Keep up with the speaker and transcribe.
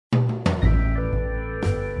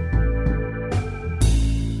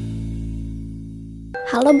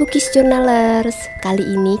Halo Bookish Journalers, kali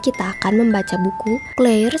ini kita akan membaca buku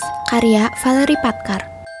Claire's karya Valerie Patkar.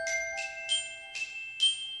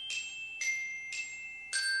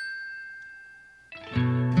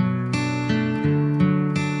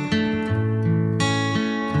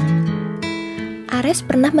 Ares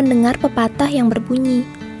pernah mendengar pepatah yang berbunyi,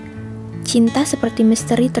 cinta seperti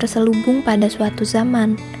misteri terselubung pada suatu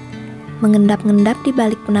zaman, mengendap-endap di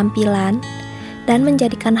balik penampilan, dan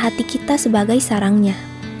menjadikan hati kita sebagai sarangnya.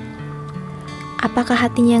 Apakah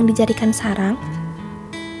hatinya yang dijadikan sarang?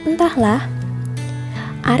 Entahlah.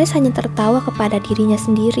 Ares hanya tertawa kepada dirinya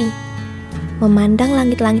sendiri, memandang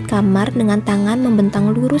langit-langit kamar dengan tangan membentang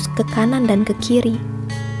lurus ke kanan dan ke kiri.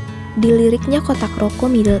 Di liriknya kotak rokok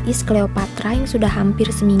Middle East Cleopatra yang sudah hampir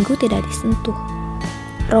seminggu tidak disentuh.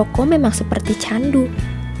 Rokok memang seperti candu.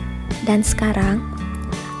 Dan sekarang,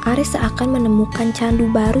 Ares seakan menemukan candu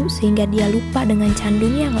baru sehingga dia lupa dengan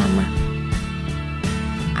candunya yang lama.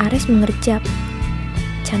 Ares mengerjap.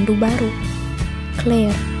 Candu baru.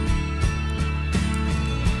 Claire.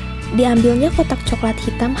 Diambilnya kotak coklat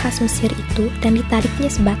hitam khas Mesir itu dan ditariknya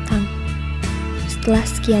sebatang. Setelah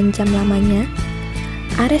sekian jam lamanya,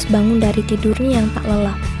 Ares bangun dari tidurnya yang tak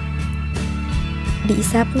lelap.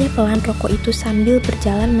 Diisapnya pelan rokok itu sambil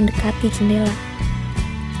berjalan mendekati jendela.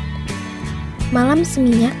 Malam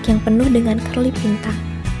seminyak yang penuh dengan kerlip bintang,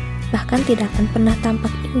 bahkan tidak akan pernah tampak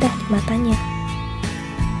indah di matanya.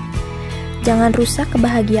 Jangan rusak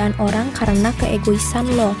kebahagiaan orang karena keegoisan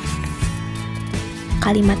lo.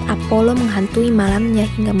 Kalimat Apollo menghantui malamnya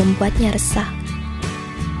hingga membuatnya resah.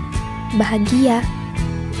 Bahagia?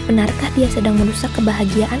 Benarkah dia sedang merusak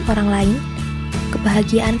kebahagiaan orang lain?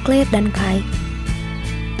 Kebahagiaan Claire dan Kai?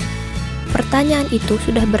 Pertanyaan itu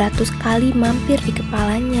sudah beratus kali mampir di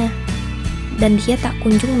kepalanya, dan dia tak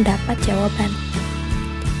kunjung mendapat jawaban.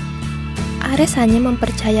 Ares hanya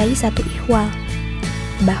mempercayai satu ihwal,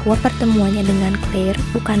 bahwa pertemuannya dengan Claire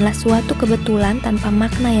bukanlah suatu kebetulan tanpa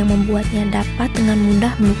makna yang membuatnya dapat dengan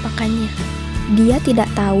mudah melupakannya. Dia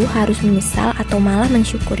tidak tahu harus menyesal atau malah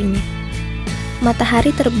mensyukurinya.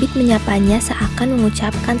 Matahari terbit menyapanya seakan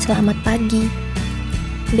mengucapkan selamat pagi.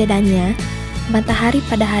 Bedanya, matahari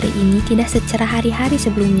pada hari ini tidak secerah hari-hari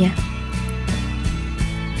sebelumnya.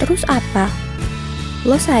 Terus apa?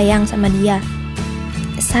 Lo sayang sama dia?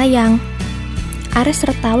 Sayang. Ares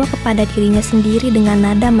tertawa kepada dirinya sendiri dengan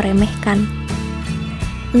nada meremehkan.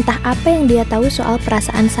 Entah apa yang dia tahu soal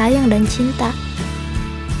perasaan sayang dan cinta.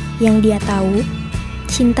 Yang dia tahu,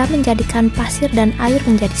 cinta menjadikan pasir dan air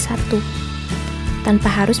menjadi satu, tanpa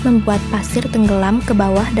harus membuat pasir tenggelam ke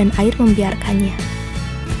bawah dan air membiarkannya.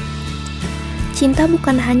 Cinta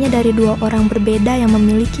bukan hanya dari dua orang berbeda yang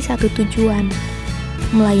memiliki satu tujuan,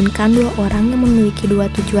 melainkan dua orang yang memiliki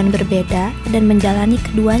dua tujuan berbeda dan menjalani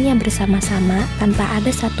keduanya bersama-sama tanpa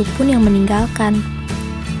ada satupun yang meninggalkan.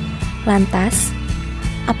 Lantas,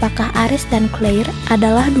 apakah Ares dan Claire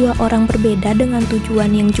adalah dua orang berbeda dengan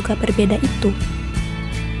tujuan yang juga berbeda itu?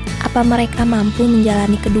 Apa mereka mampu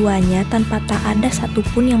menjalani keduanya tanpa tak ada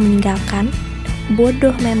satupun yang meninggalkan?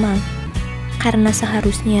 Bodoh memang, karena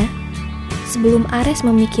seharusnya sebelum Ares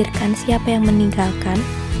memikirkan siapa yang meninggalkan,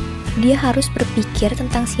 dia harus berpikir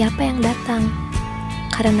tentang siapa yang datang,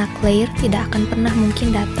 karena Claire tidak akan pernah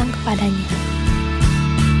mungkin datang kepadanya.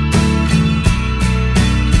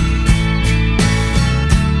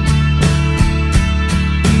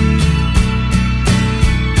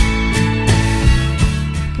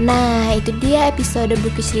 Nah, itu dia episode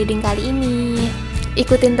Bookish Reading kali ini.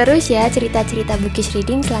 Ikutin terus ya cerita-cerita Bookish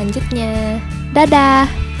Reading selanjutnya.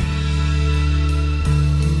 Dadah!